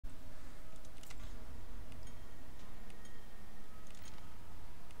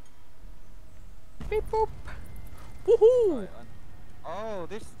boop. Woohoo! Right, oh,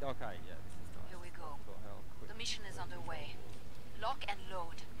 this. Okay, yeah, this is nice. Here we go. The mission is underway. Lock and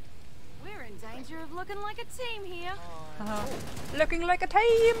load. We're in danger of looking like a team here. Looking like a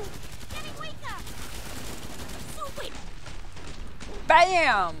team. Getting weaker. Sweet.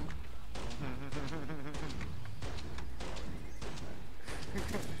 Bam!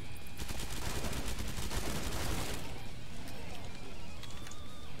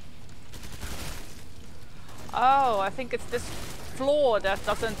 Oh, I think it's this floor that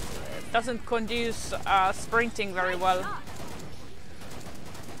doesn't conduce sprinting very well.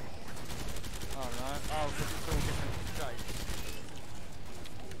 Oh no! Oh, because it's all different shapes.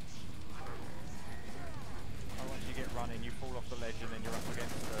 Oh, once you get running, you fall off the ledge, and then you're up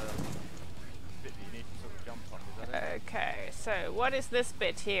against the bit that you need to sort of jump on. Is that it? Okay, so what is this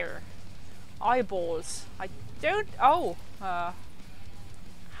bit here? Eyeballs. I don't. Oh,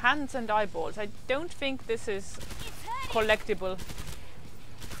 hands and eyeballs. I don't think this is collectible.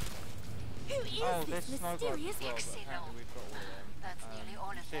 Who is Oh, this there's snow globes mysterious as well, but Exino. apparently we've got all of them. That's nearly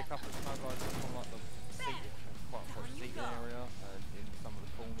all You of see a them. couple of snow globes on like the seating, quite a seating area, in some of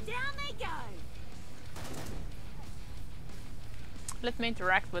the corners. Down they go. Let me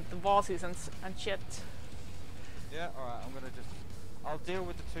interact with the bosses and shit. Yeah, alright, I'll deal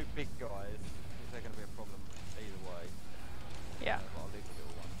with the two big guys, because they're going to be a problem either way. Yeah. But I'll leave the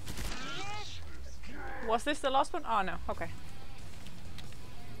little one. Was this the last one? Oh no. Okay.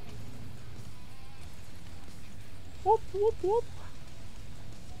 Whoop whoop whoop.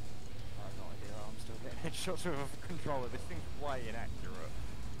 I have no idea, I'm still getting headshots with a controller. This thing's way inaccurate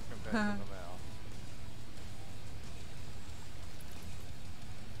compared to the mouse.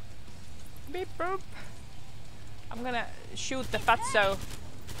 Beep boop. I'm gonna shoot the fatso.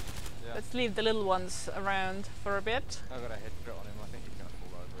 Yeah. Let's leave the little ones around for a bit. I've got a headshot on him, I think he's going to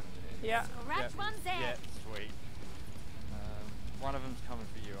fall over in a minute. Yeah. Scratch one's out. Yeah, sweet. One of them's coming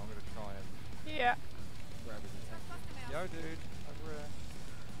for you, I'm going to try and Yeah. grab his attention. Yo dude, over here.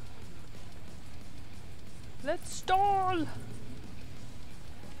 Let's stall. No,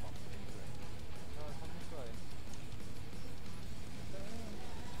 come this way.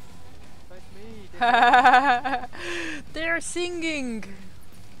 Face me, They're singing.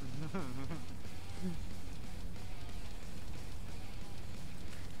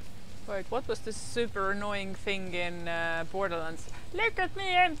 Wait, what was this super annoying thing in Borderlands? Look at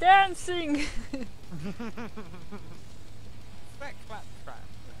me, I'm dancing. That clap trap.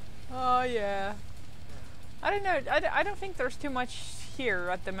 Oh yeah. I don't know. I don't think there's too much here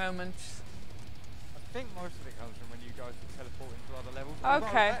at the moment. I think most of it comes from when you guys teleport into other levels. Okay.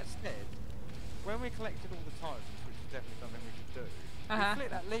 Although, that said, when we collected all the tomes, which is definitely something we should do, we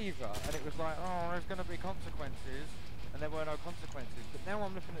flicked that lever and it was like, oh, there's going to be consequences, and there were no consequences. But now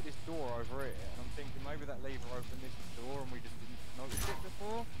I'm looking at this door over here, and I'm thinking maybe that lever opened this door and we just didn't notice it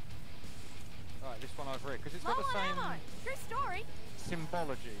before. Right, this one over here, because it's got the same True story.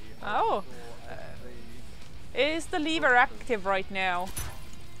 symbology. Oh. Is the lever active right now?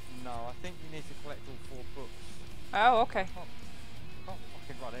 No, I think you need to collect all 4 books. Oh, okay. Can't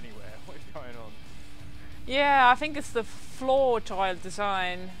fucking run anywhere. What is going on? Yeah, I think it's the floor tile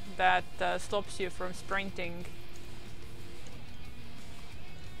design that stops you from sprinting.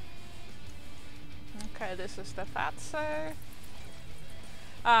 Okay, this is the fatso.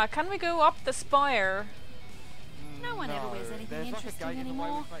 Can we go up the spire? No one ever wears anything There's interesting like a gate in the way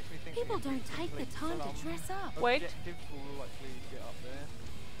anymore. which makes me think People we don't need to take the complete time to some dress up. Wait. objectives will actually get up there.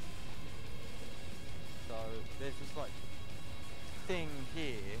 So there's this like thing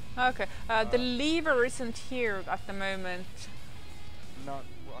here. Okay, the lever isn't here at the moment. No,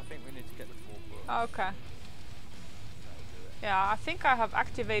 well, I think we need to get the 4 books. Okay. That'll do it. Yeah, I think I have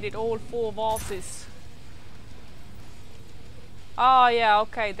activated all 4 vaults. Oh yeah,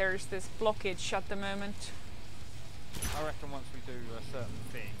 okay, there's this blockage at the moment. I reckon once we do a certain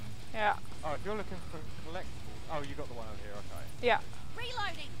thing. Yeah. Oh, if you're looking for collectibles. Oh, you got the one over here, okay. Yeah.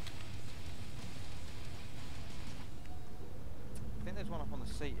 Reloading. I think there's one up on the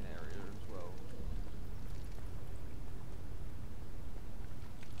seating area as well.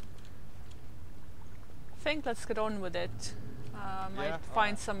 I think let's get on with it. Might Yeah,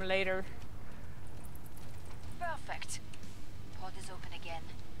 find some later. Perfect. Pod is open again.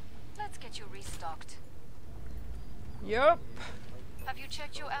 Let's get you restocked. Yup. Have you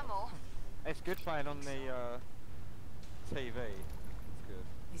checked your ammo? It's good playing on the TV. It's good.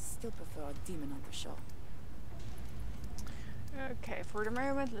 I still prefer a demon hunter shot. Okay, for the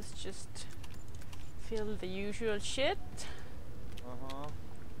moment, let's just fill the usual shit.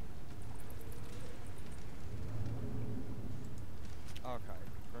 Okay,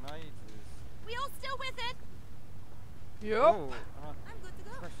 grenades is... We all still wear Yep. Oh, I'm good to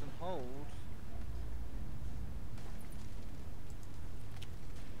go. press and hold.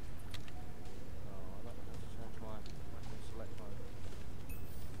 Oh, I don't know how to change my weapon select mode.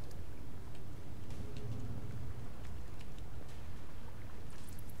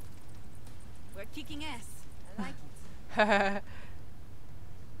 We're kicking ass. I like it.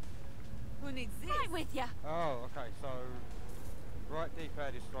 Who needs this? Right with ya. Oh, okay, so right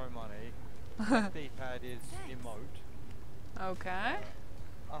D-pad is throw money, left D-pad is emote, Okay.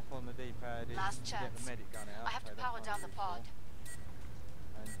 up on the D-pad is Last to get chance. the medic gun out. I have to okay, power that's down fine, the pod.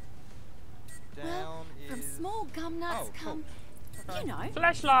 And down From is... small gum nuts oh, come, cool. you know.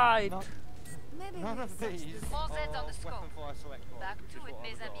 Flashlight. No, Maybe none of such these as- All Z's on are the scope. weapon fire select mode, Back which to is it, what I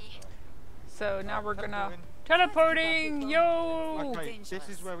was mes amis. after. So now we're gonna teleporting. teleporting. Yo. Okay, this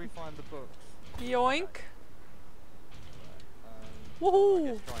is where we find the books. Yoink. I Woohoo.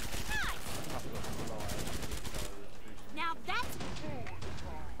 guess try and keep a couple of them alive, so Now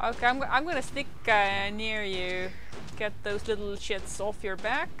that's Okay, I'm gonna stick near you. Get those little shits off your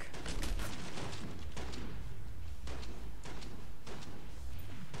back.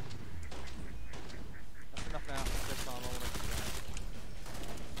 that's enough now. This time I want to keep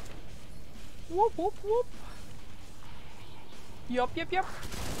going. Whoop whoop whoop. Yup yup yup.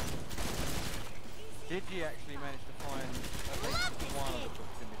 Did you actually manage to find at least one of the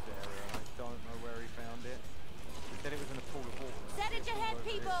books in this area? I don't know where he found it. He said it was in a pool of water. Set it ahead, Wherever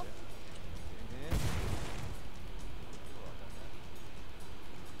it is, people. yeah. In here.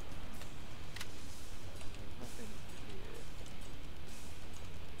 There's nothing here.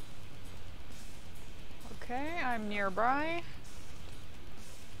 Okay, I'm nearby.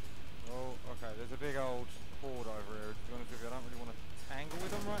 Oh, okay, there's a big old horde over here. To be honest with you, I don't really want to tangle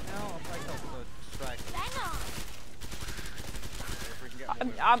with them right now. I'll take up the stragglers. bang on. If we can get them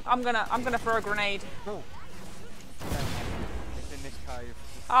with I'm gonna throw a grenade. Cool. It's in this cave.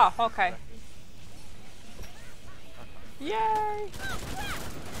 Ah, okay. Okay. Yay! Right,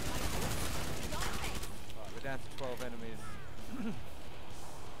 we're down to 12 enemies.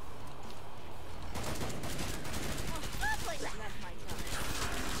 Lovely. That's my time.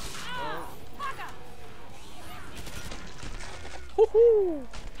 Oh, Fucker. Woohoo!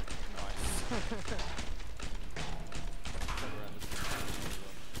 nice. Turn around this way.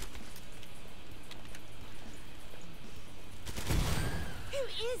 Who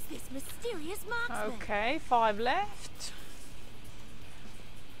is this mysterious marksman? Okay, 5 left.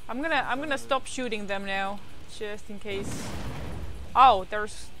 I'm gonna stop shooting them now, just in case. Oh,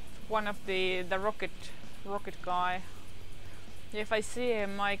 there's one of the rocket guy. If I see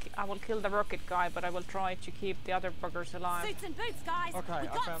him, I will kill the rocket guy, but I will try to keep the other buggers alive. Suits and boots, guys. Okay, we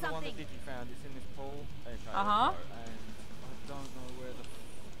I got found the one that something. Digi found. It's in this pool. Okay, Uh-huh. there we go. And I don't know where the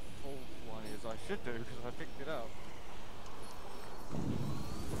pool one is. I should do because I picked it up.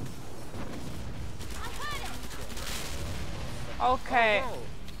 I heard it. Okay, Oh,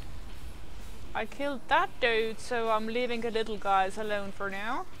 I killed that dude, so I'm leaving the little guys alone for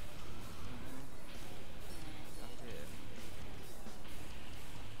now.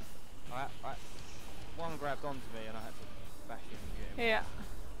 one grabbed onto me and I had to bash him and get him. Yeah.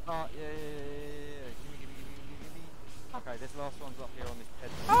 Oh, yeah. Gimme. Okay, this last one's up here on this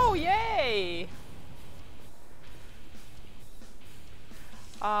pedestal. Oh, yay!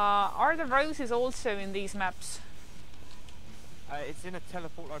 Are the roses also in these maps? It's in a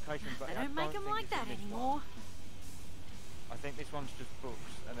teleport location, but They I don't make them think like it's in that this anymore. one. I think this one's just books,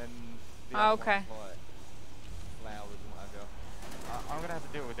 and then the Oh, other okay. one's like flowers and what have you. I'm gonna have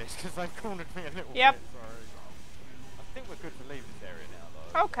to deal with this because they've cornered me a little Yep. bit. So I think we're good to leave this area now,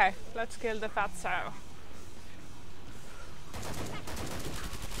 though. Okay, let's kill the fat sow.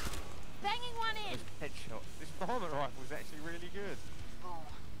 Banging one in. Those headshots. This varmint rifle is actually really good.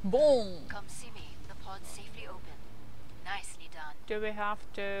 Boom. Boom! Come see me. The pod's safely open. Nicely done. Do we have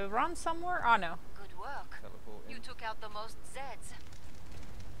to run somewhere? Oh no. Good work. Teleport in. You took out the most Zeds.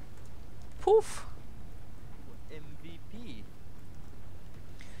 Poof! MVP.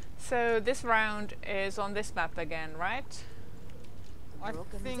 So this round is on this map again, right? I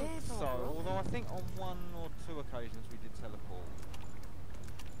Broken think dead so, or although I think on 1 or 2 occasions we did teleport.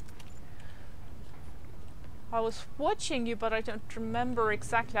 I was watching you, but I don't remember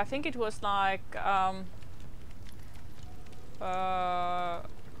exactly. I think it was like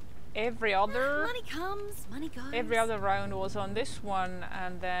every other Money goes. every other round was on this one,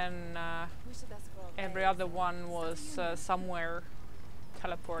 and then We should ask for a every raise. other one was somewhere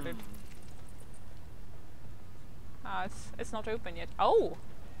teleported. Ah, it's not open yet. Oh,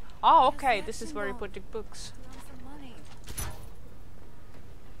 okay. This is where you put the books. We want some money.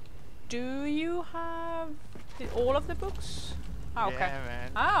 Do you have all of the books? Oh, okay. Yeah,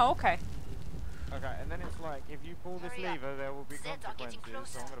 man. Ah, okay. Okay, and then it's like, if you pull this Hurry up. lever, there will be Zeds are getting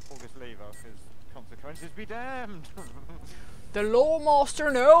consequences. So I'm closer. going to pull this lever, because consequences be damned. The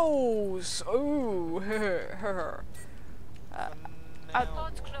Lawmaster knows! Ooh! Now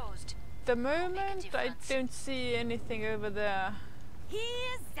Pod's what? closed. The moment I difference. don't see anything over there.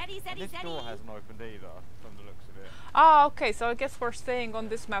 Here's Zeddy, And Zeddy, this door Zeddy. hasn't opened either, from the looks of it. Ah, okay, so I guess we're staying on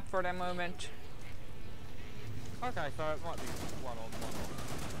this map for the moment. Okay, so it might be one on, one off.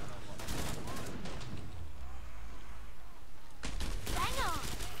 Bang on.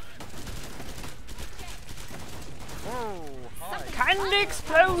 Whoa, hi. Candy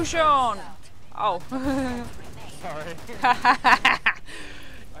explosion! Oh. Sorry.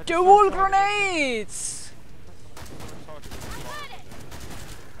 Dual grenades! I heard it.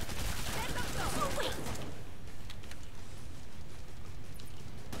 Let them go. Oh, wait.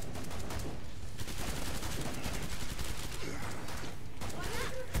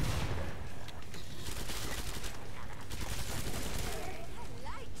 I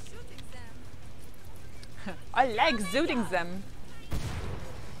like shooting them. I like zooting them.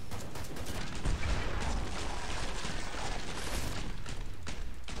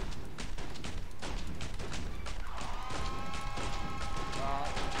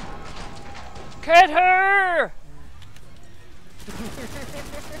 Get her!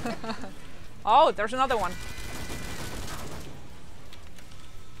 Oh, there's another one.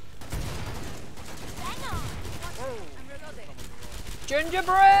 Bang on. I'm reloading.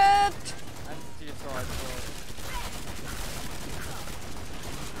 Gingerbread! And to your side as well.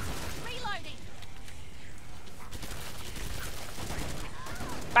 Reloading.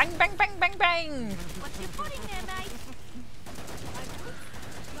 Bang, bang, bang, bang, bang! What you putting there, mate?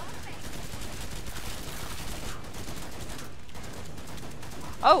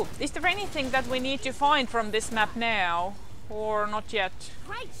 Oh, is there anything that we need to find from this map now? Or not yet?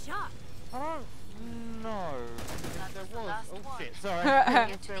 Great shot. I don't know. If there the was. last Oh one. shit, sorry.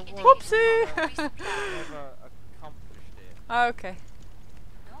 If there was. Whoopsie! Never accomplished it. Okay.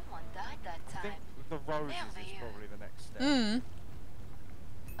 No one died that I time. think the roses is Merveilleux. probably the next step. Mm.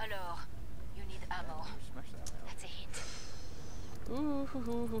 Alors, you need ammo. Smash that out. That's a hint. Ooh, hoo,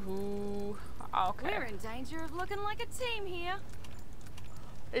 hoo, hoo, hoo. Okay. We're in danger of looking like a team here.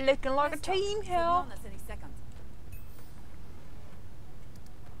 Looking like a team They'll be here. on us any second.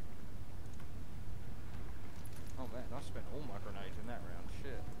 Oh man, I spent all my grenades in that round.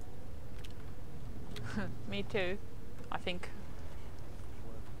 Shit. Me too, I think.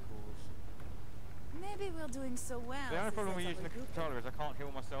 Maybe we're doing so well. The only as problem with Zeds using are the recruited. controller is I can't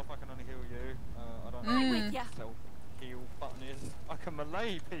heal myself, I can only heal you. I don't know Mm. what With ya. the self-heal button is. I can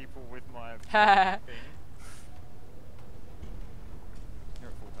melee people with my Haha. thing. You're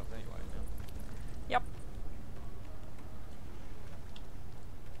at full health anyway now. Yep.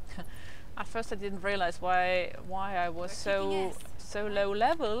 At first I didn't realize why I was We're kicking so low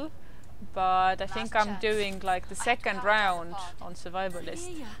level, but I think Last I'm chance. doing like the second count round on the pod. on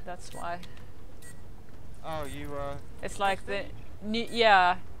survivalist. Yeah. That's why. Oh, you It's like the new,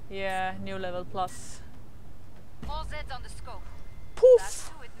 new level plus. All Zeds on the scope. That's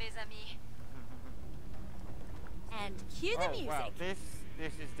Poof! to it, mes amis. And cue the oh music. wow, this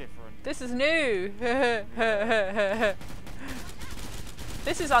is different. This is new.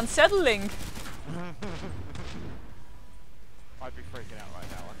 This is unsettling. I'd be freaking out right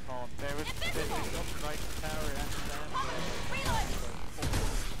now. I can't. There's not like tower and Reload.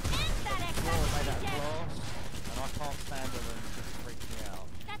 And that floor made out of extra glass, and I can't stand it and it just freaks me out.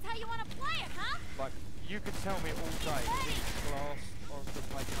 That's how you want to play it, huh? Like, you could tell me all day that this glass was just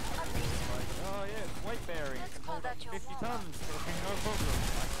making it like, oh yeah, it's weight bearing, it Let's can call hold up that to your 50 warm-up. tons, no problem.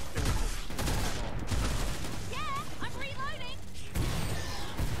 I still cannot. Yeah, I'm reloading.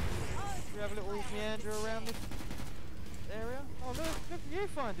 Do we have a little meander around this area? Oh look at you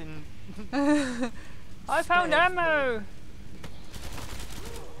finding... I found Stealth. ammo.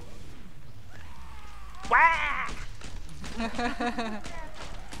 Wah!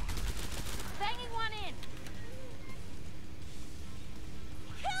 Banging one in.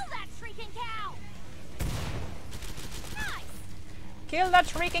 Kill that shrieking cow. Nice. Kill that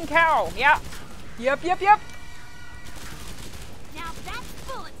shrieking cow. Yeah. Yep. Now that's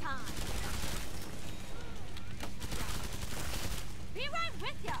bullet time. Be right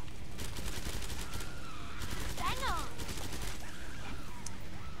with ya. Bang on.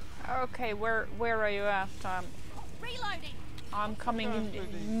 Okay, where are you at? Reloading. I'm coming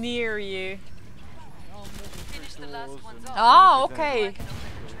near you. Finish the last ones off. Ah, I okay. can open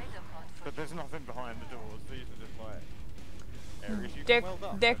the trader pod for But there's nothing behind the doors, these are just like... areas you can weld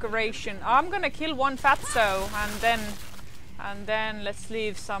up. Decoration. I'm gonna kill one fatso and then let's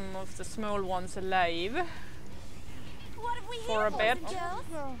leave some of the small ones alive What have we for here, a bit. boys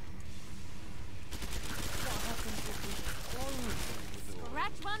and girls?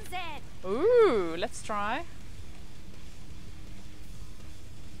 Scratch one's head. Ooh, let's try.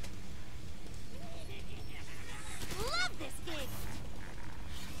 Love this gig.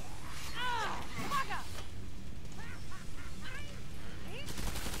 Bugger.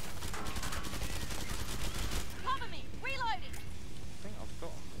 Cover me. Reloading. I think I've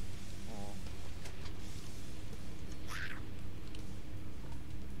got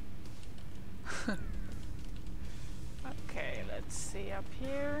Okay, let's see up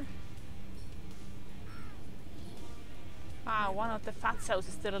here. Ah, one of the fatsos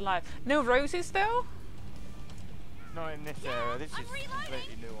is still alive. No roses though? not in this area. This is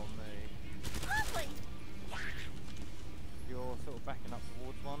completely new on me. Lovely. You're sort of backing up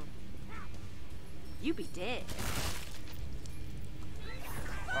towards one. You be dead.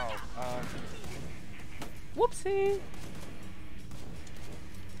 Oh, Whoopsie.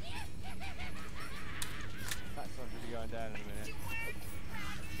 that's going to be going down in a minute.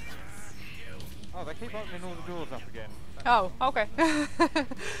 Oh, they keep opening all the doors up again. Oh, okay.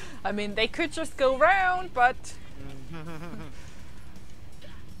 I mean, they could just go round, but...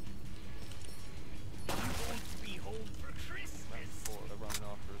 They're running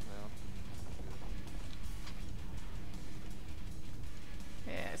after us now.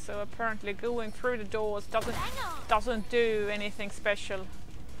 Yeah, so apparently going through the doors doesn't do anything special.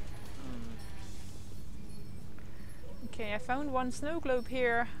 Okay, I found one snow globe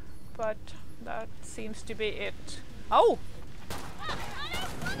here, but that seems to be it. Oh!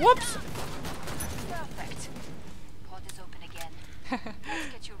 Whoops! Perfect. Pod is open again. Let's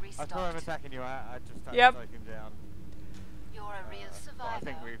get you I restocked. saw him attacking you, I just had Yep. to take him down. You're a real But survivor. I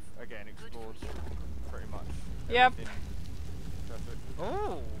think we've, again, Good explored for you. pretty much. Yep. everything.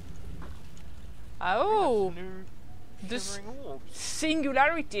 Oh! Oh! New This shimmering orbs.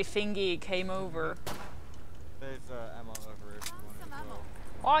 singularity thingy came over. There's ammo over here if you want it as well.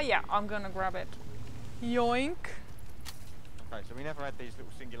 Oh yeah, I'm gonna grab it. Yoink! Okay, so we never had these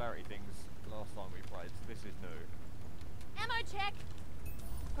little singularity things last time we played, so this is new. Ammo check.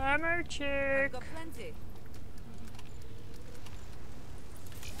 Ammo check! Got plenty.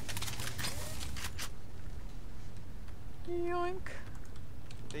 Yoink!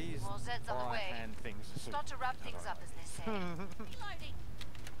 These More Zeds on the way. right-hand things are sort Start to wrap things up, as they say. Reloading.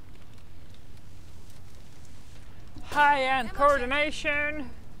 High-end coordination!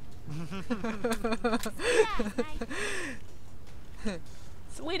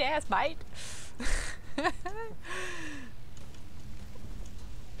 Sweet ass bite! Do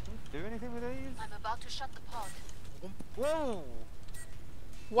anything with these? I'm about to shut the pod. Whoa!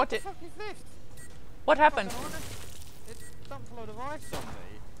 What What did? the fuck is this? What happened? Fucking honest, it dumped a load of ice on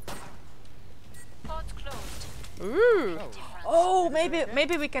me. Pod's closed. Ooh! Oh. Oh,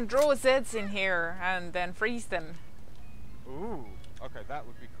 maybe we can draw Zeds in here and then freeze them. Ooh. Okay, that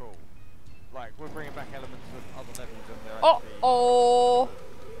would be cool. Like, we're bringing back elements of other levels and they're Oh actually... oh!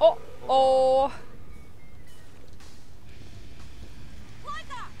 Oh oh!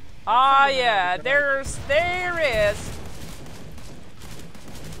 Ah yeah, there is.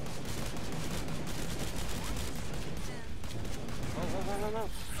 Whoa, whoa, whoa, whoa, whoa.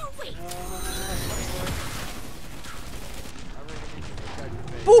 Wait. I really need to go to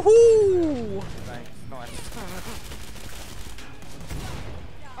me. Woohoo! Thanks, nice.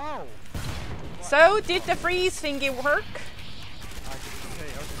 Oh! So did the freeze thingy work? I can see,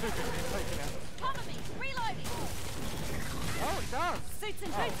 I was too busy taking out. Cover me. Reloading. Oh, it does! Suits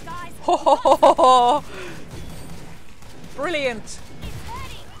and boots, guys. Ho ho ho ho ho! Brilliant! It's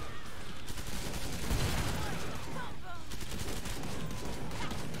hurting.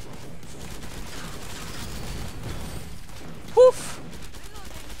 Poof!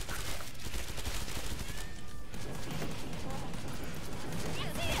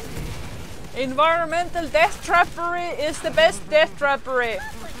 Environmental death trappery is the best death trappery.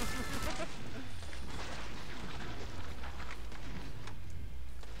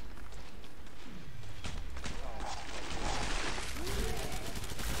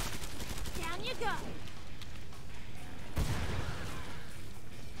 Down you go.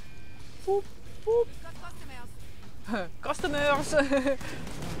 Boop, boop. Got customers. Customers. Love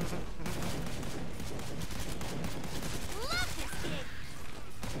this gig.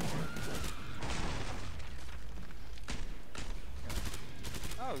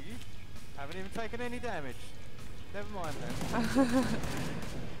 Oh, you haven't even taken any damage. Never mind then.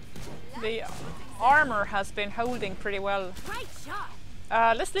 armor has been holding pretty well. Great shot.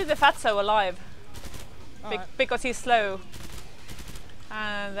 Let's leave the Fatso alive. Alright. Because he's slow.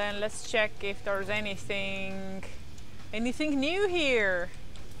 And then let's check if there's anything new here.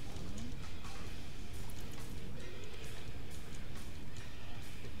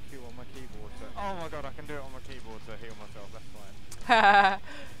 Q on my keyboard to, oh my god, I can do it on my keyboard to heal myself, that's fine.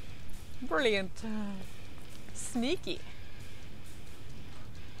 Brilliant. Sneaky.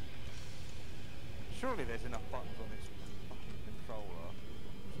 Surely there's enough buttons on this fucking controller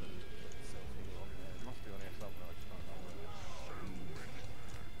to put self-heal on there. It must be on here somewhere, I just don't know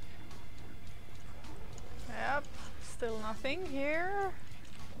where. Yep. Still nothing here.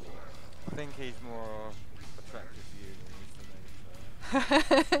 I think he's more attractive to you than he is to me, so.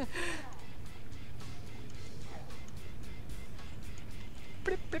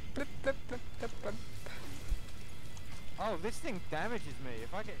 Blip, blip, blip, blip, blip, blip, blip. Oh, this thing damages me.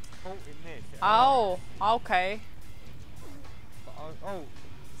 If I get caught in this. Oh, okay. But oh.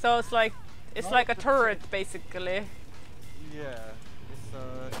 So it's like a turret basically. Yeah. It's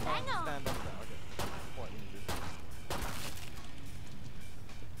if I stand up there, I get quite injured.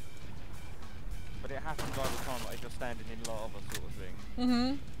 But it happens all the time, like if you're standing in lava sort of thing.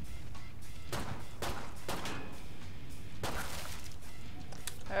 Mm-hmm.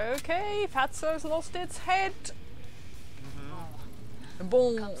 Okay, Fatso's lost its head.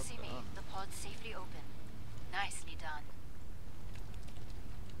 Boom. Come see me. The pod's safely open. Nicely done.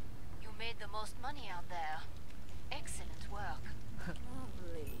 You made the most money out there. Excellent work.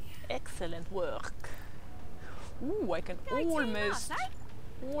 Lovely. Excellent work. Ooh, I can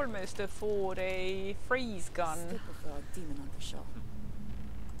almost afford a freeze gun. Still prefer a demon on for sure.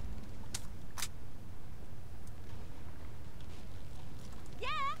 Yeah,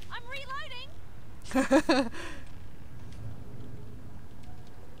 I'm reloading.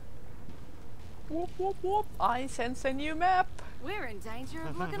 Whoop, whoop, whoop. I sense a new map. We're in danger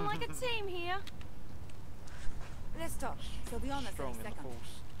of looking like a team here. Let's stop. They'll be on us Strong in a in the second.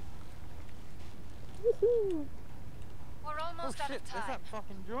 force. Woohoo. We're Oh almost out shit, of there's time. that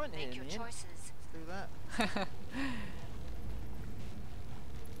fucking joint here Make in your the end. choices. Let's do that.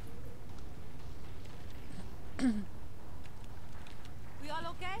 We all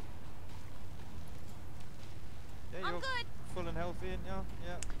okay? Yeah, I'm you're good. full and healthy, ain't ya?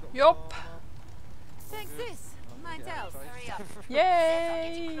 Yeah. got Yup. armor. Thanks, good. sis. I'm Mine gonna get tells. out of Hurry face. up. Zed's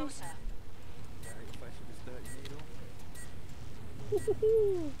getting Yay. closer. Yeah, your face with this dirty needle.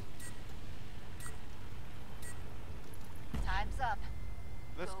 Woohoo. Time's up.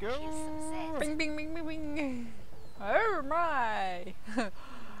 Let's Go kill some go. Zeds. Bing, bing, bing, bing, bing. Oh my. Oh,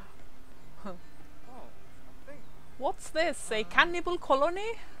 I think. What's this? A cannibal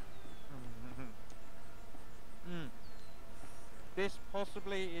colony? This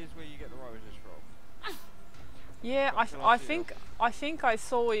possibly is where you get the roses from. Yeah, But can I see I think I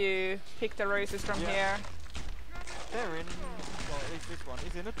saw you pick the roses from Yeah. here. They're in, well at least this one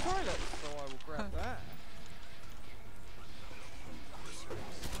is in a toilet, so I will grab that.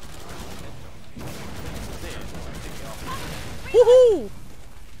 Woohoo!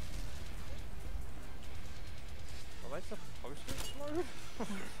 Are they supposed to explode?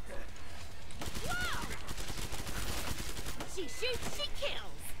 She shoots, she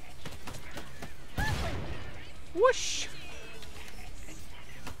kills. Whoosh!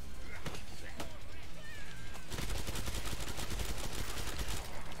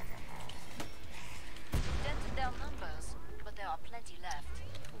 Dented down numbers, but there are plenty left.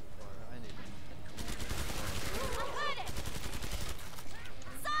 I need I heard it.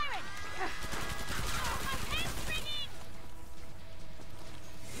 Siren. My hand's ringing.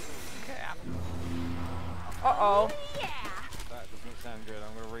 Okay. Uh-oh. Yeah. that doesn't sound good.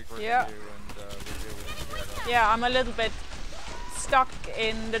 I'm gonna regroup Yeah. you and we'll deal with it together. Yeah, I'm a little bit stuck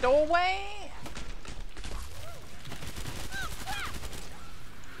in the doorway.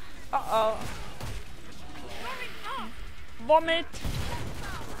 Uh-oh. Vomit.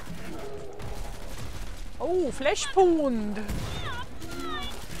 Oh, flesh pound.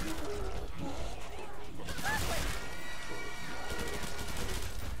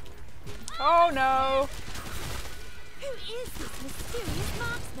 Oh no. Who is this mysterious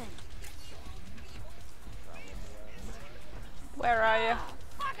marksman? Where are you?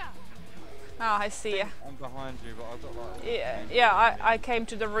 Fucker. Oh, I see you. I'm behind you, but I've got like. Yeah, yeah, I came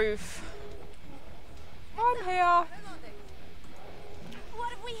to the roof. I'm here. What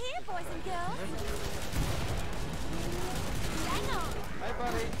have we here, boys and girls? Hang on. Hey,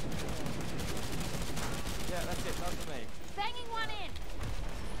 buddy. Yeah, that's it. That's me. Banging one in.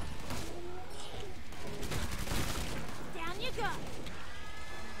 Down you go.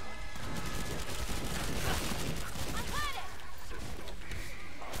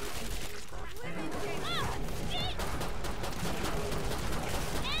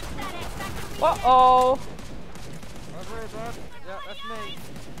 Uh-oh. Over here, bud. Yeah, that's me.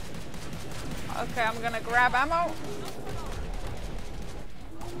 Okay, I'm gonna grab ammo.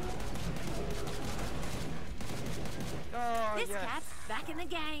 Oh, This yes. cat's back in the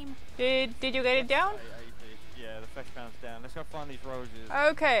game. Did you get it down? Yeah, the flesh bounce down. Let's go find these roses.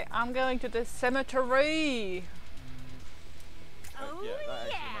 Okay, I'm going to the cemetery. Oh, yeah, that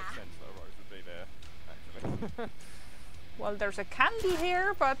actually makes sense that a rose would be there, actually. Well, there's a candle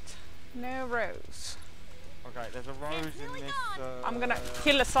here, but no rose. Okay, there's a rose in this. I'm gonna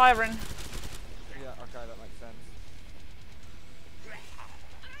kill a siren. Yeah, okay, that makes sense.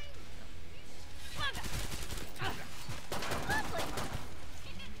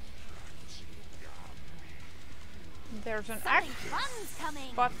 There's an Something axe, fun's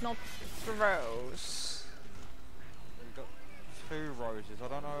coming. but not the rose. We've got 2 roses. I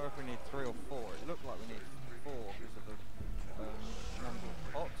don't know if we need 3 or 4. It looked like we need 4 because of the number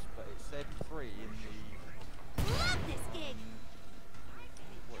of pots, but it said 3 in the. Love this gig.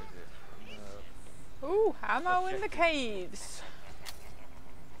 What is it? Ooh, ammo in the caves.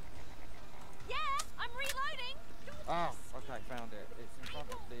 Yeah, I'm reloading. Oh, okay, found it. It's in front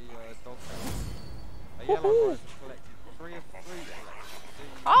of the doghouse. A yellow rose was collected. 3 of 3 collected.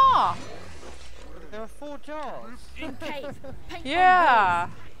 Ah, There are 4 jars. In cave. Paint yeah.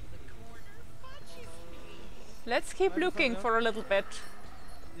 Let's keep looking for a little bit.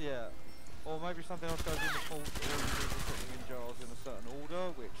 Yeah. Or maybe something else goes in the vault, or you need to put them in jars in a certain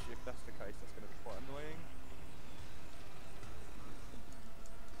order, which, if that's the case, that's going to be quite annoying.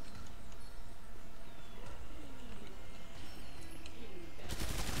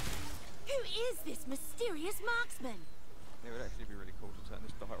 Who is this mysterious marksman? It would actually be really cool to turn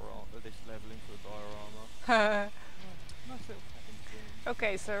this this level into a diorama. Nice little cabin thing.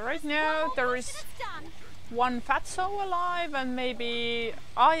 Okay, so right now there is It's done. one fatso alive and maybe...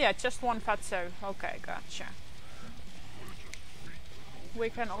 Oh yeah, just one fatso. Okay, gotcha.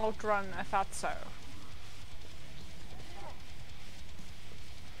 We can outrun a fatso.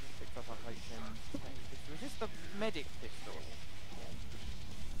 Picked up a HM pistol. Is this the medic pistol?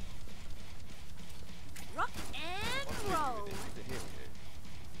 Rock and roll. Is it here with you?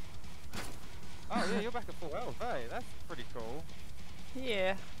 Oh yeah, you're back at full health, hey, that's pretty cool.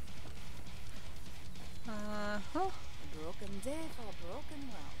 Yeah. Uh-huh. Broken day for broken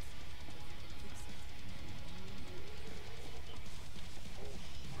world.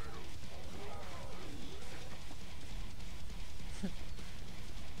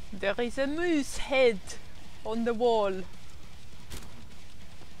 There is a moose head on the wall.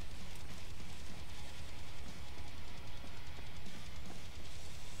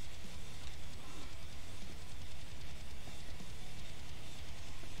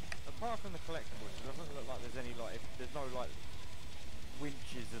 Apart from the collectibles, it doesn't look like there's any there's no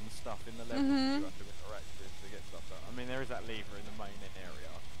winches and stuff in the levels that you have to interact with to get stuff done. I mean, there is that lever in the main area.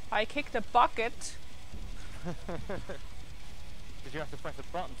 I kicked a bucket. Did you have to press a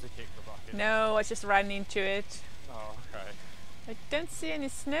button to kick the bucket? No, I just ran into it. Oh, okay. I don't see any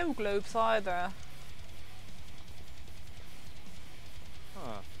snow globes either.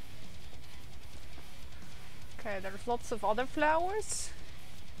 Huh. Okay, there's lots of other flowers.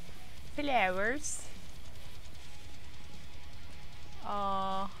 Flowers.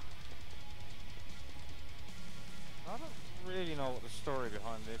 I don't really know what the story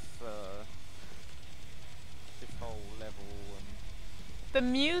behind this this whole level and... The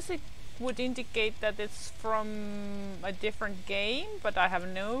music would indicate that it's from a different game, but I have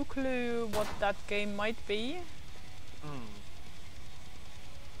no clue what that game might be.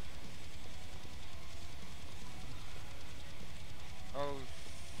 Oh,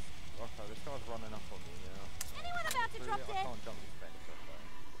 okay, this guy's running up on me now. Anyone about to drop I dead? can't jump this fence, okay.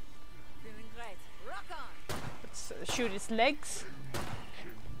 Feeling great. Rock on. Let's shoot its legs.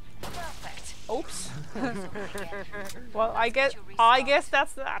 Perfect. Oops. Well, I guess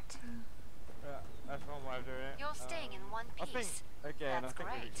that's that. Yeah, that's one way of doing it. You're staying in one I think, piece. again, That's I think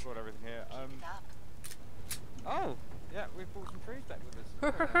we've great. explored everything here. Keep it up. Oh, yeah, we've brought some trees back with us.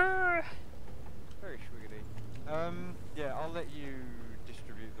 Very swiggity. Yeah, I'll let you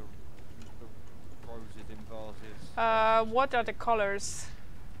distribute the roses in vases. What are the colors?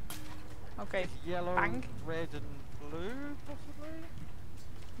 Okay, Yellow, bang. red and blue, possibly?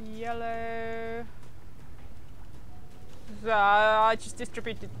 Yellow. I just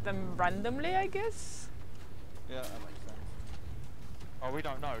distributed them randomly, I guess. Yeah, that makes sense. Oh, we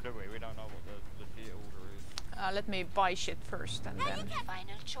don't know, do we? We don't know what the legit order is. Let me buy shit first and then...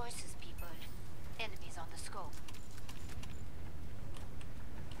 Final choices, people. Enemies on the scope.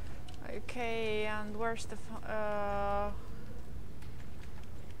 Okay, and where's the...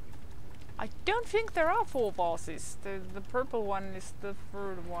 I don't think there are 4 bosses. The purple one is the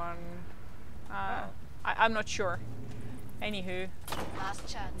third one. I'm not sure. Anywho. Last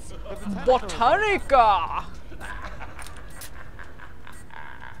chance. Botanica!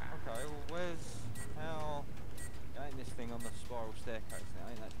 Okay, well how... Ain't this thing on the spiral staircase now?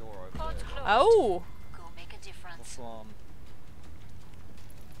 Ain't that door over Pod's there? closed. Oh! Go make a difference. What's on?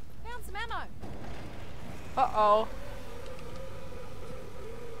 Found some ammo. Uh-oh.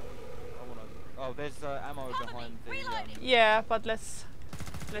 Oh, there's ammo behind the... Yeah, but let's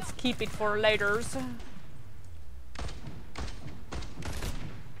keep it for laters.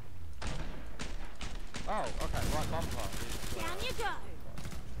 Oh, okay, right bumper is... Down you go.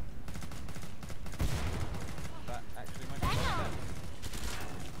 That actually makes Bang sense.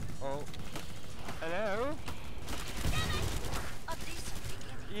 on. Oh. Hello? A decent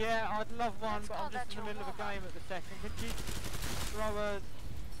beginning. Yeah, I'd love one, Let's but call I'm just that in the your middle of a warm-up. game at the second. Could you throw a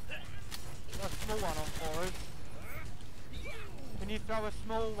small one on for us? Can you throw a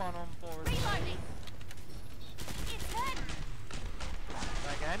small one on for us? Reloading. It's dead.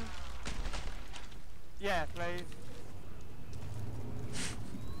 Again? Yeah, please.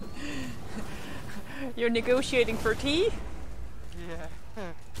 You're negotiating for tea? Yeah.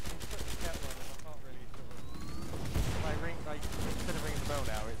 Instead of ringing the bell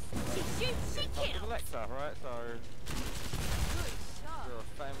now, it's She shoots, she with kills. Alexa, right? So Good shot. you're a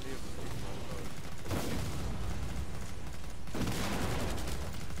family of people.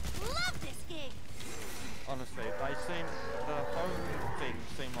 Love this gig. Honestly, they seem the home thing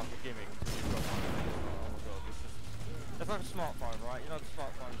seemed like a gimmick. You've got one of these. Oh my god, this is it's like a smartphone, right? You know the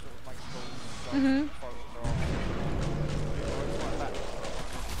smartphone sort of makes calls, photographs. It's like that.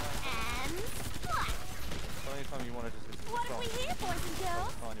 And splat. So anytime you want to just listen to What are we songs, here, boys and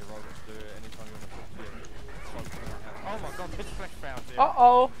girls? find your robots do it. Anytime you want to talk to your folks. Oh my god, this flesh found here.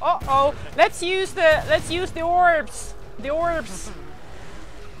 Uh-oh. Uh-oh. Let's use the orbs. The orbs.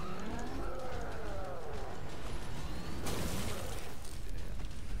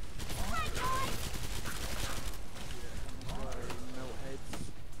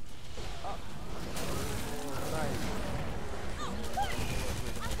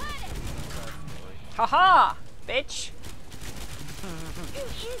 Haha, bitch. Who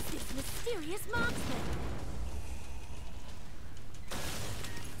is this mysterious marksman?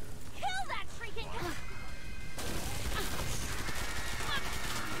 Kill that freaking...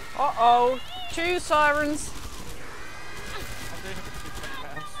 Uh-oh. 2 sirens. I'm doing a bit too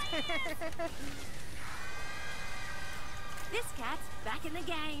 £20. This cat's back in the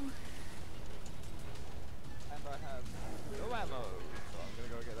game. And I have no ammo, so I'm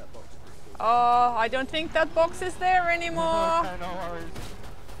gonna go get that box. Oh, I don't think that box is there anymore. Okay, no worries.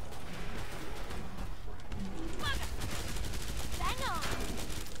 Bang on.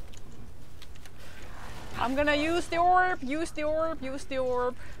 I'm gonna use the orb, use the orb, use the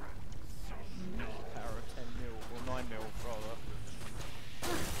orb. Power of 10 mil, or 9 mil rather.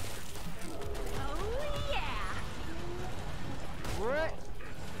 Oh yeah. Right.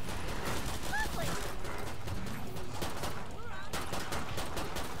 Lovely.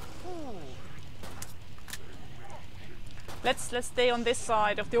 Let's stay on this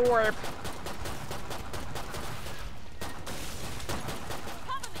side of the orb.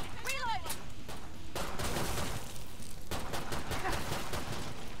 Cover me. Reloading.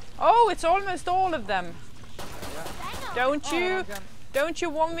 Oh, it's almost all of them. Bang on. Don't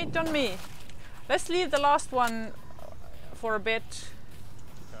you vomit on me? Let's leave the last one for a bit.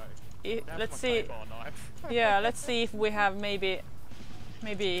 Okay. Let's see. Yeah, let's see if we have maybe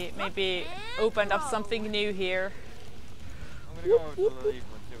opened up something new here. I'm gonna go over to the lever and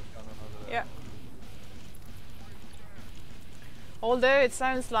see what's going on over there. Yeah. Although it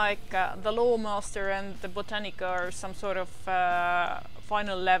sounds like the Lawmaster and the Botanica are some sort of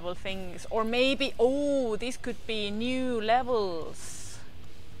final level things, or maybe these could be new levels.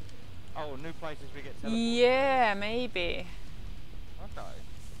 Oh, new places we get teleported. Yeah, maybe. Okay.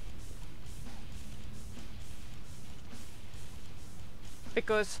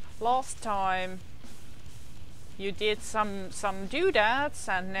 Because last time you did some doodads,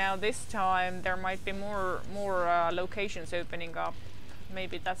 and now this time there might be more locations opening up.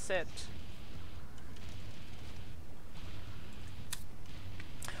 Maybe that's it.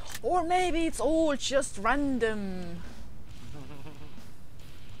 Or maybe it's all just random.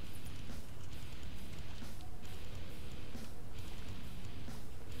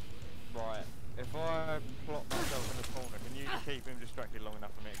 Right. If I plot myself in the corner, can you keep him distracted long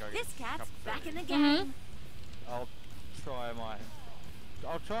enough for me to go get This a cat's cup of back tea? in the game. I'll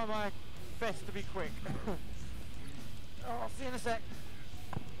try my best to be quick. Oh, I'll see you in a sec.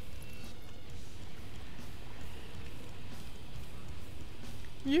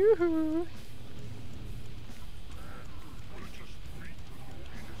 Yoo-hoo!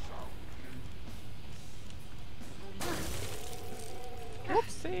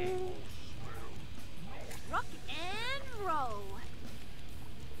 Whoopsie! Rock and roll.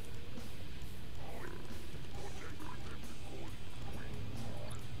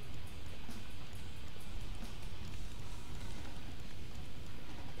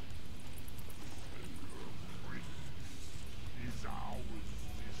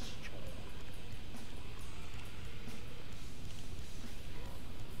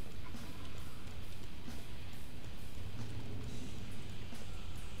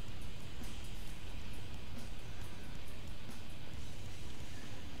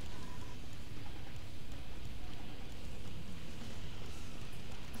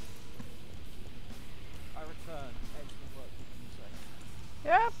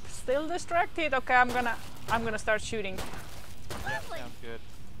 Yep, still distracted. Okay, I'm gonna start shooting. Yeah, sounds good.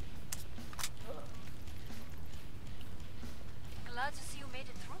 Glad to see you made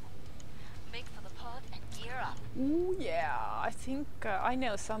it through. Make for the pod and gear up. Ooh yeah, I think I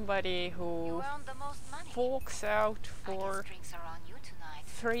know somebody You who earned the most money. forks out I guess for drinks are on you tonight.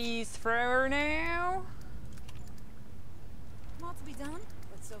 freeze thrower now. More to be done,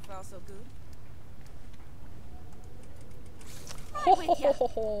 but so far so good. Ho Right ho with ya. ho ho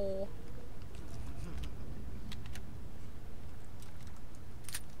ho.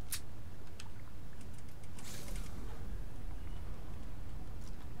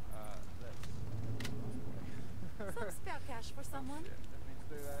 Some spare cash for someone. Didn't mean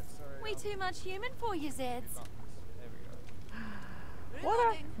to do that, sorry. Way too much human for you, Zeds. There we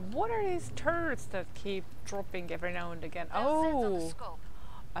go. What are these turrets that keep dropping every now and again? There's Zeds on the Oh, scope.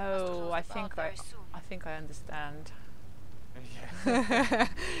 oh, I close the think pod very soon. I think I understand. Yeah.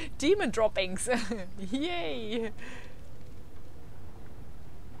 Demon droppings! Yay!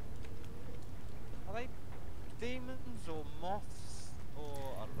 Are they demons or moths or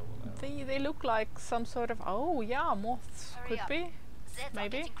I don't know what they are. They look like some sort of, oh yeah, moths. Hurry Could up. be. Zeds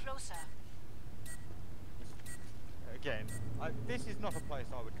Maybe. are getting closer. Again, this is not a place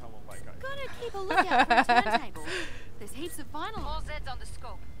I would come on vacation. Gotta keep a lookout for a turntable. There's heaps of vinyl. All Zeds on the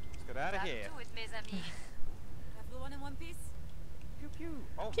scope. Let's get out of Back here. to it, mes amis. Have the one in one piece. Pew pew.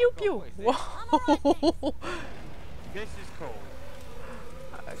 Oh my Pew God, pew! what is this? Whoa! This is cool.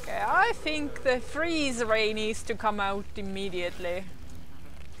 Okay, I think the freeze ray needs to come out immediately.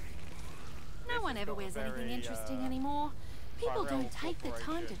 No This one has ever got a wears anything very, interesting anymore. People Tyrell don't take the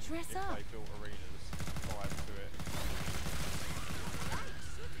time to Corporation, dress if up. They built arenas vibe to it.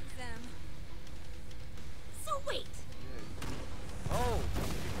 Sweet! Oh,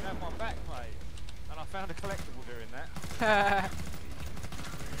 you can have my back, mate. And I found a collectible doing that.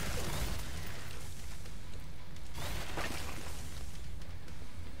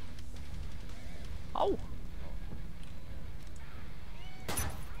 Oh! Oh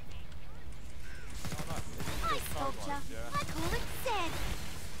no, Hi, sculpture. yeah. I call it Zed.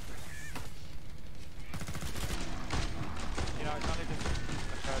 You know, it's only just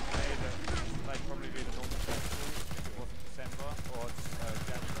occurred to me that they'd probably be the normal festival if it wasn't December or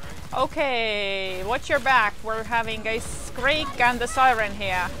January. Okay, watch your back. We're having a Scrake and a Siren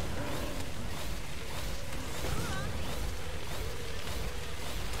here.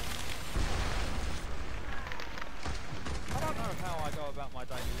 I don't know how I go about my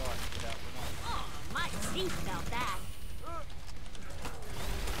daily life without the night. Oh, my teeth about that.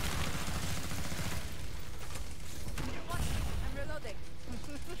 I'm reloading.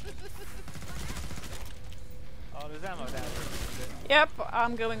 Oh, there's ammo down there. Yep,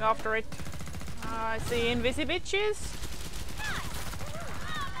 I'm going after it. I see invisibitches.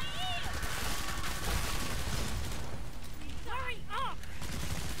 Hurry up!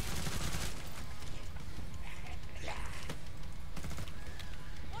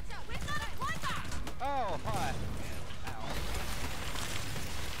 Watch out, we've got a climber! Oh, hi. Ow.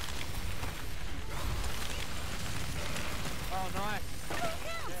 Oh, nice.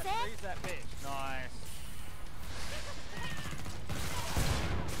 Yeah, Zed. freeze that bitch. Nice.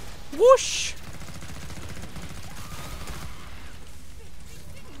 Whoosh!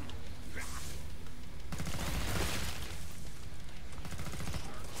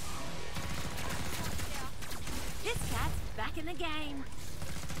 This cat's back in the game.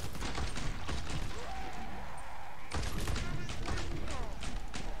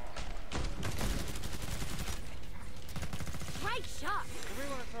 Great shot. Do we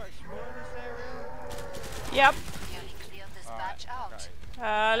want to try exploring this area? Yep. Nearly cleared this batch out.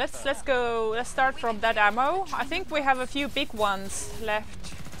 Okay. Let's go. Let's start from that ammo. I think we have a few big ones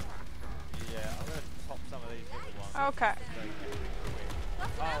left. Yeah, I'm going to pop some of these little ones. Okay. So you can do it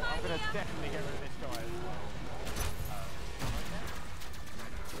quick. I'm gonna definitely get rid of this guy as well.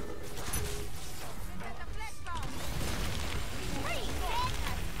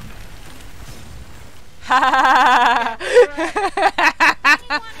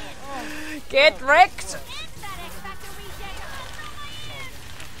 Get wrecked!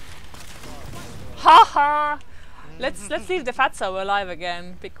 Haha! Let's leave the fatso alive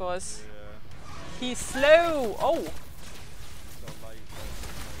again because he's slow. Oh.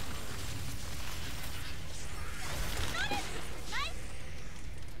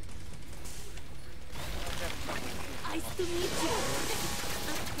 Nice to meet you.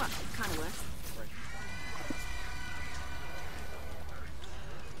 Well, kind of works.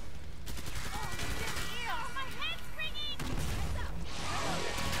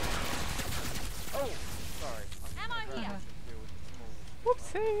 Oh, sorry. Ammo here.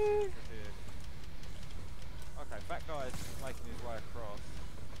 Whoopsie. Okay, that guy's making his way across.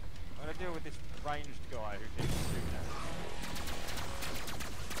 I'm gonna deal with this ranged guy who keeps shooting at us.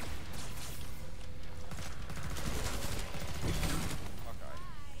 Okay.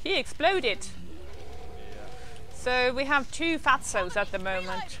 He exploded. Yeah. So we have 2 fatsos at the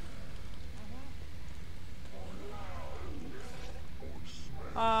moment.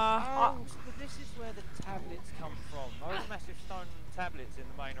 Oh, so this is where the tablets come from. Those massive stone tablets in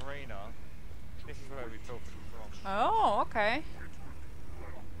the main arena. This is where we took them from. Oh, okay.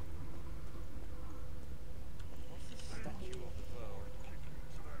 What's this statue of as well?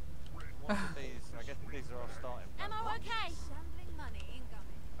 What are these? I guess these are our starting points. Ammo okay. Shambling money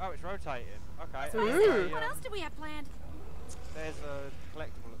incoming. Oh, it's rotating. Okay. Ooh. What else do we have planned? There's a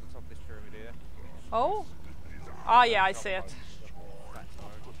collectible at the top of this pyramid here. Oh. Oh yeah, I see it.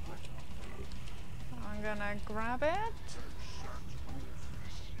 I'm gonna grab it.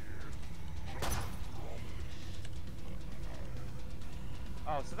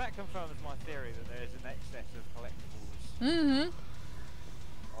 Oh, so that confirms my theory that there's an excess of collectibles Mm-hmm.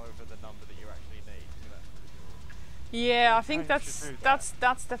 over the number that you actually need. So that's pretty cool. Yeah, I think you that's should do that.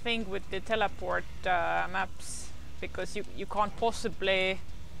 that's the thing with the teleport maps, because you can't possibly.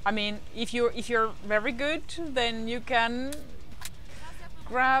 I mean, if you're very good, then you can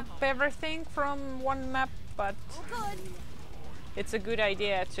grab everything from one map, but it's a good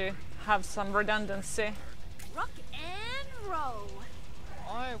idea to have some redundancy. Rock and roll.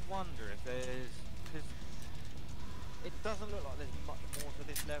 I wonder if there's, because it doesn't look like there's much more to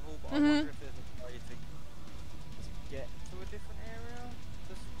this level, but I wonder if there's a way to get to a different area.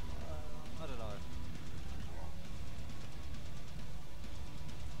 Just, I don't know.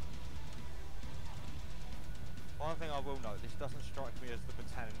 One thing I will note, this doesn't strike me as the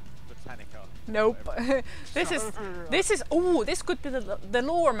Botanica. Nope. This could be the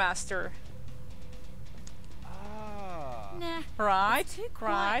lore master. Ah. Nah. Right. It's too quiet,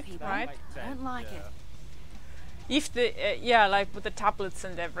 Right. people. Right. Makes I don't sense, like yeah. it. If the yeah, like with the tablets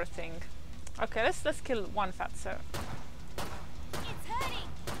and everything. Okay, let's kill one fatso. It's hurting.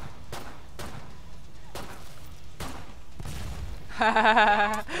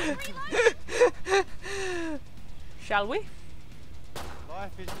 Shall we?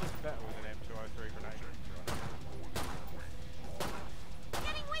 Life is just better with an M203 grenade launcher.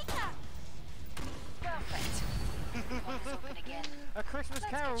 Getting weaker. Perfect. Portal's open again. A Christmas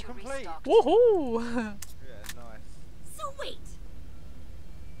Let's Carol get you complete! restocked. Woohoo! Yeah, nice. Sweet.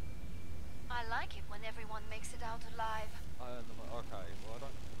 I like it when everyone makes it out alive. Okay, well I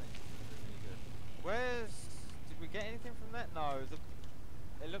don't think it's really good. Did we get anything from that? No,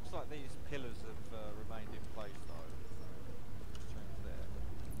 it looks like these pillars have remained in place though. Just change there.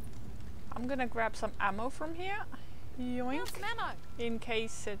 I'm gonna grab some ammo from here. Yoink. Some ammo. In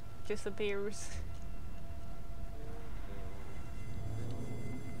case it disappears.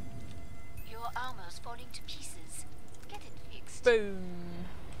 Your armor's falling to pieces. Get it fixed. Boom.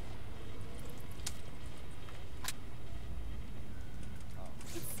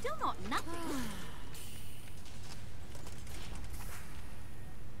 It's still not nothing.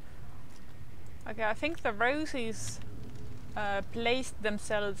 Okay, I think the roses placed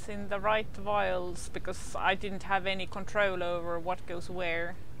themselves in the right vials because I didn't have any control over what goes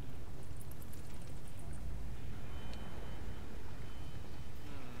where.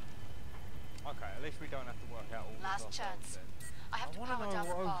 Okay, at least we don't have to work out all Last this chance. ourselves then. I have to I power want to down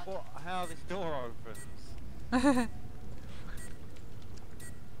the know pod. how this door opens.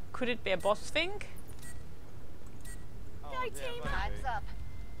 Could it be a boss thing? Oh, Go yeah, team maybe. Time's up.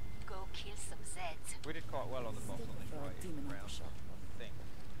 Go kill some Zeds. We did quite well on the boss on this right round, I think.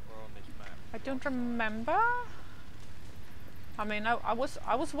 We're on this map. I don't remember. I mean, I was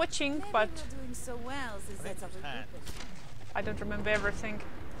watching, but Maybe we're doing so well, I think it was hands. I don't remember everything.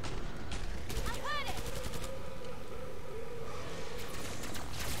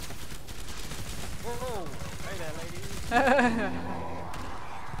 Whoa! Hey there, ladies.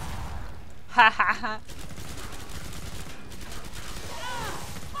 Ha ha ha.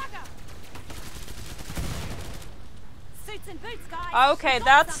 Suits and boots, guys. Okay, We've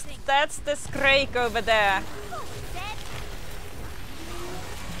got that's something. the Scrake over there. Dead.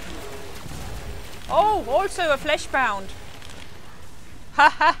 Oh, also a fleshbound. Ha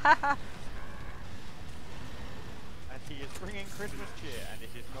ha ha ha. And he is bringing Christmas cheer, and it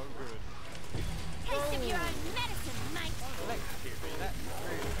is no good. Taste of your own medicine, mate. Electrocute me, that's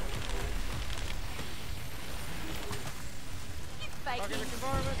really... You Target faking.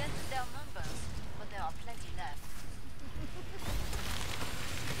 environment. Dented their numbers, but there are plenty left.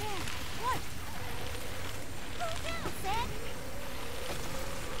 Yeah, what? Cool down, Zed.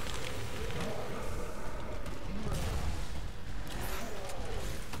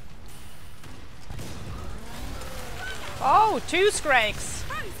 Oh, 2 Scrakes.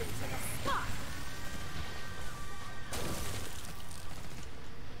 Frozen to the spot.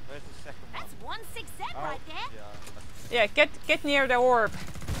 Where's the second one? That's 1-6 Zed right there. Yeah. Yeah, get near the orb.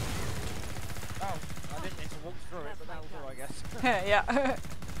 Oh, I didn't need to walk through it, but that'll do, I guess. Yeah.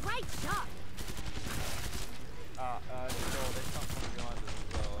 Great shot. There's something behind us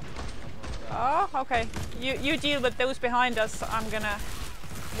as well. Oh, okay. You deal with those behind us. I'm gonna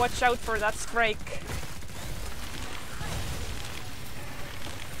watch out for that Scrake.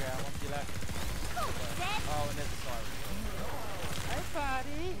 Okay, I'm on to your left. Cool, Zed. Oh, and there's a siren. Hey,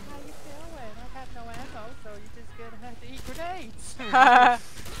 buddy, how you feeling? I have no ammo, so you're just gonna have to eat grenades.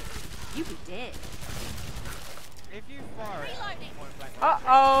 You be dead. If you fire it at point blank,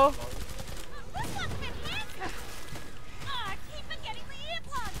 Uh-oh. This one's been hit. Oh, I keep forgetting the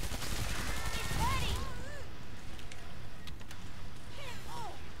earplugs. It's hurting.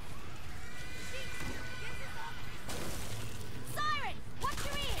 Oh. Siren, watch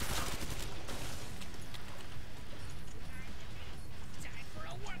your ears. Time for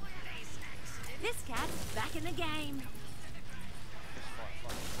a workplace accident. This cat's back in the game.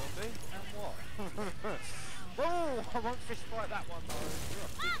 and what? Whoa! I won't fish fight that one though.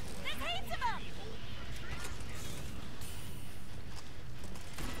 Ah, there's heaps of them.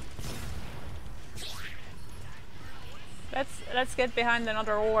 Let's get behind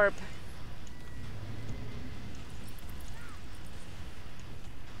another orb.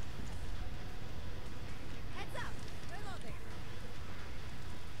 Heads up. Reloading.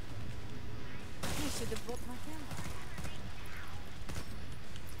 I should have brought my camera.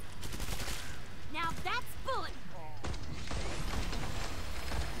 Now that's bullet.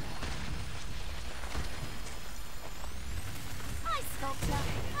 Hi, sculptor.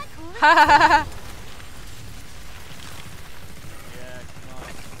 I call it. Yeah,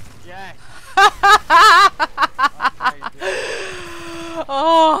 nice. Yes!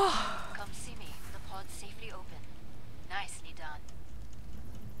 Oh. Come see me. The pod's safely open. Nicely done.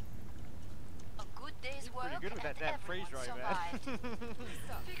 A good day's work Pretty good with that and damn everyone freeze ray, man.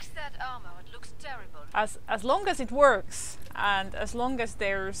 survived. Fix that armor. It looks terrible. As long as it works and as long as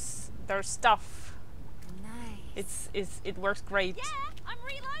there's stuff, Nice. it works great. Yeah, I'm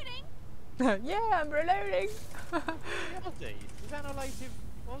reloading. Yeah, I'm reloading. Aussie? Is that a native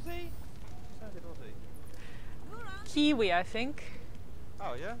Aussie? Sounded Aussie. Kiwi, I think.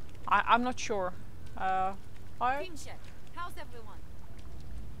 Oh yeah? I'm not sure. I Pinche, how's everyone?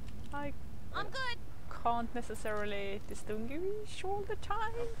 I'm good. can't necessarily distinguish all the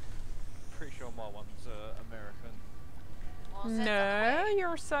time. Pretty sure my one's American. All set on the No, way.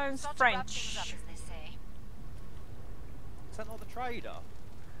 yours sounds Start to wrap things up, French. as they say. Is that not the trader?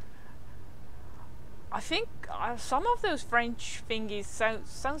 I think some of those French thingies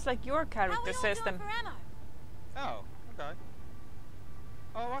sounds like your How character we all says doing them. for ammo? Oh, okay.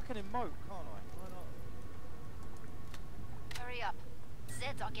 Oh, I can emote, can't I? Why not? Hurry up.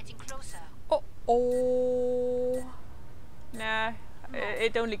 Zeds are getting closer. Oh. Nah,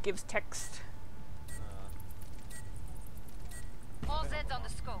 it only gives text. All Zeds on the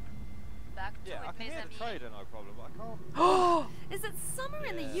scope. Back to Yeah, I it, can mes hear the amis. trader, no problem, but I can't. Oh. Is it summer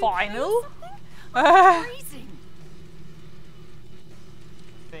in the UK? Final? Or something? I'm freezing.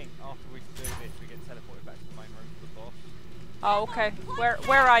 I think after we do this, we get teleported back to the main room for the boss. Oh, okay.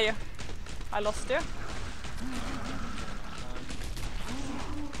 Where are you? I lost you.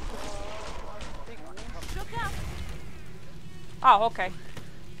 Look up. Oh, okay.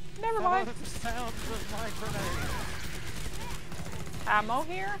 Never mind. The sounds of my grenade. Ammo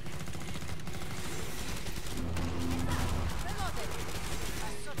here.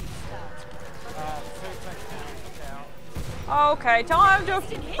 Okay, time to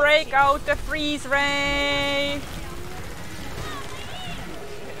break out the freeze ray.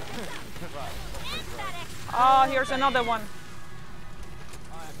 Oh, here's another one.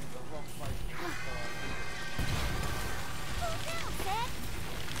 I am in the wrong place. Cool down, Dad.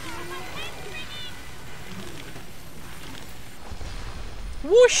 My hand's ringing.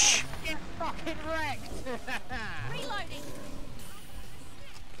 Whoosh! Get fucking wrecked! Reloading.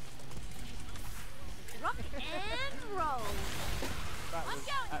 Rock and roll. That I'm was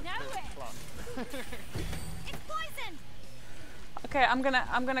going absolute nowhere. fun. It's poison. Okay, I'm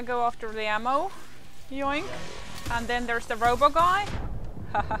gonna go after the ammo. Yoink. And then there's the robo guy.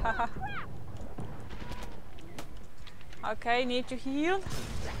 Okay, need to heal.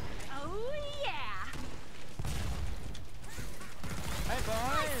 Oh yeah. Hey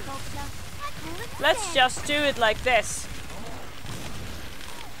boys! Sculpture. How cool is Let's that? just do it like this.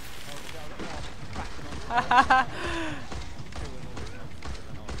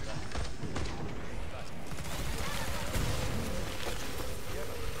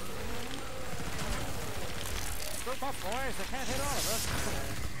 Group up, boys! They can't hit all of us!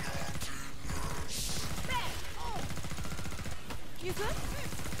 You good?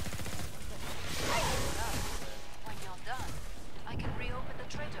 When you're done, I can reopen the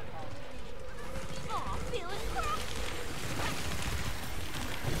treasure vault. Oh, I'm feeling crap.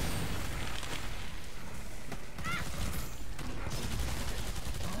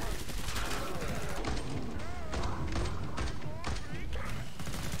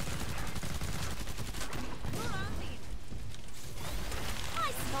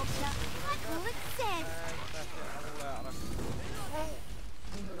 Hi, Sculpture. I call it Zed. That's it, I'm all out.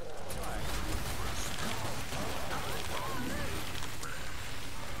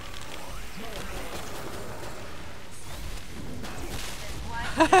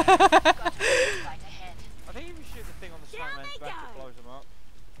 Got to right ahead. I think if you shoot the thing on the Down snowman's they back, go. it blows them up.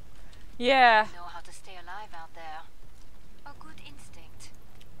 Yeah, Know how to stay alive out there. A good instinct.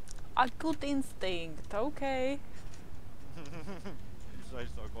 a good instinct. Okay. You say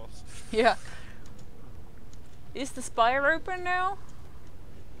so, boss. Yeah. Is the spire open now?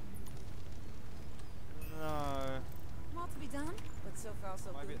 No. More to be done, but so far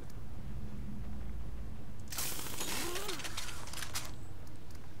so Maybe good. at the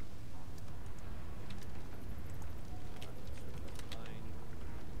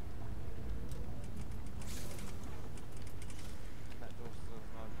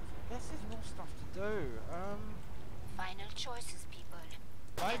This is more stuff to do. Final choices, people.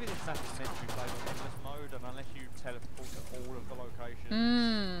 Maybe this map is meant to be played on endless mode, and unless you teleport to all of the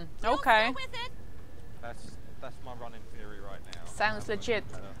locations, Okay. Go with it. that's my running theory right now. Sounds legit.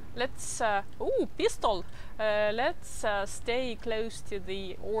 Let's ooh, pistol. Let's stay close to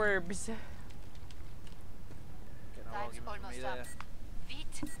the orbs. Get no Time's argument from me almost up. there.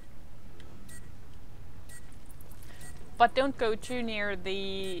 Feet. But don't go too near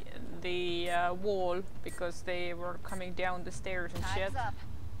the wall because they were coming down the stairs and shit. Time's up.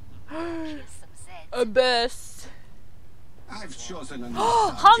 Kill some Zeds. Abyss. I've chosen a new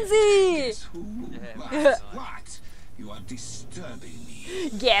Hansi! Guess who? Yeah, What? nice. What? You are disturbing me.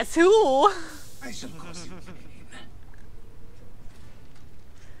 Guess who? I shall cause you pain.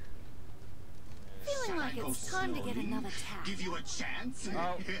 Feeling Shall like I go it's time to get slowly? another tap. Give you a chance?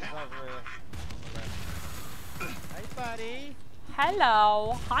 Oh, it's over here. On the left. Hey, buddy.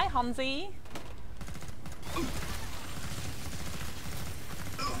 Hello. Hi, Hansi.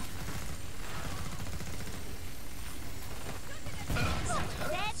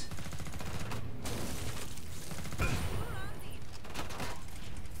 Zed.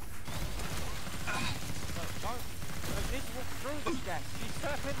 Don't need to walk through this gas. She's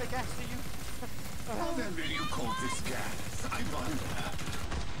surfing the gas to you. How then will you call this gas? I wonder.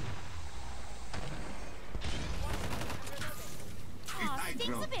 Aw, I stinks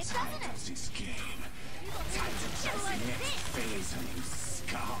grow a bit, doesn't tired it? of this game. Time to try the next phase on you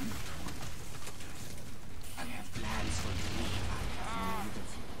scum. I have plans for you. I have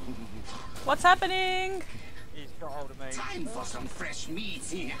need of you. What's happening? He's got hold of me. Time for some fresh meat.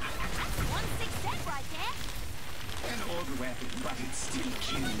 1-6 Zed right there. An old weapon, but it still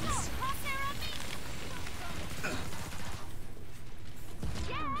kills. Crosshair on me.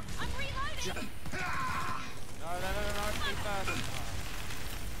 Yeah, I'm reloading. No. Keep first.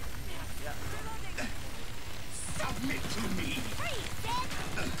 Yeah. Submit to me. Freeze, Zed.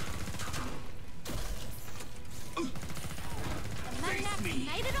 The Face me.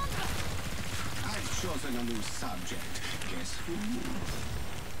 made it on top. I've chosen a new subject. Guess who?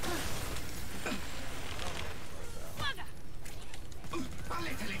 A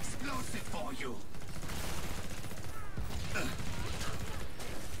little explosive for you.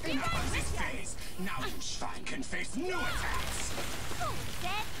 Enough of this phase. Now you Schwein can face new attacks. Cool,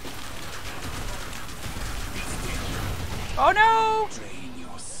 Zed. Oh no! Drain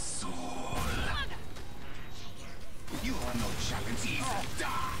your soul. You are no challenge, even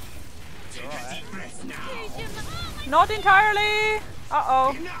die. Take a deep breath now. Not entirely!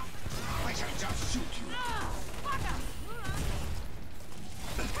 Uh-oh. Enough! I shall just shoot you.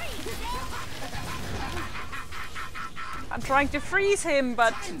 I'm trying to freeze him,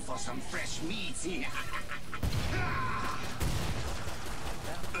 but... Time for some fresh meat here.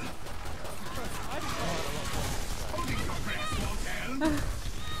 Holding your breath won't help.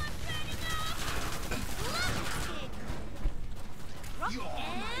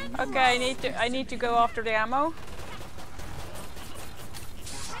 Okay, I need to go after the ammo.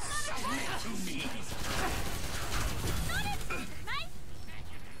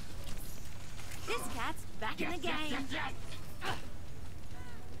 This cat's back in the game.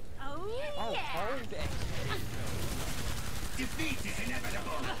 Oh, Oh, yeah. hold it. Defeat is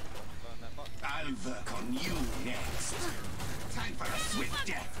inevitable. I'll work on you next. Time for a swift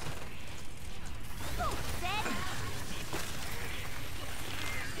death.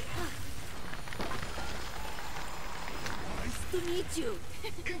 Nice to meet you.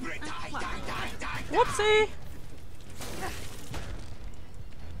 Whoopsie!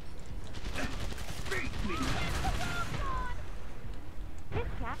 This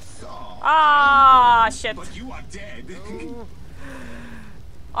cat. Ah, shit. But you are dead.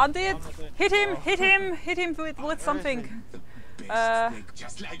 On it! Hit him! Hit him! Hit him with something.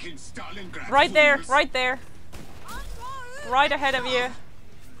 Just like in Stalingrad. Right there! fools. Right there! Right ahead of you. Yeah,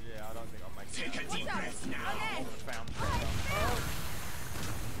 I don't think I'll make it. Take a deep breath now. Almost found treasure.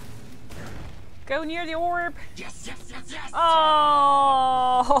 Go near the orb. Yes, yes, yes, yes. Oh!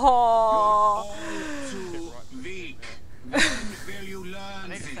 All too weak. When will you learn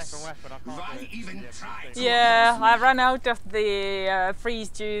need a this? second weapon, I can't Why do it. even Yeah, try to Yeah, oppose I me? ran out of the freeze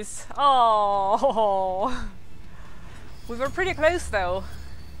juice. Oh! We were pretty close though. Oh,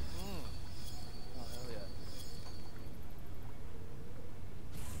 hell yeah.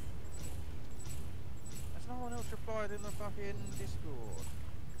 Has no one else replied in the fucking Discord?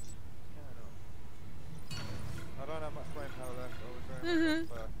 What's going on? I don't have much brain power left. I was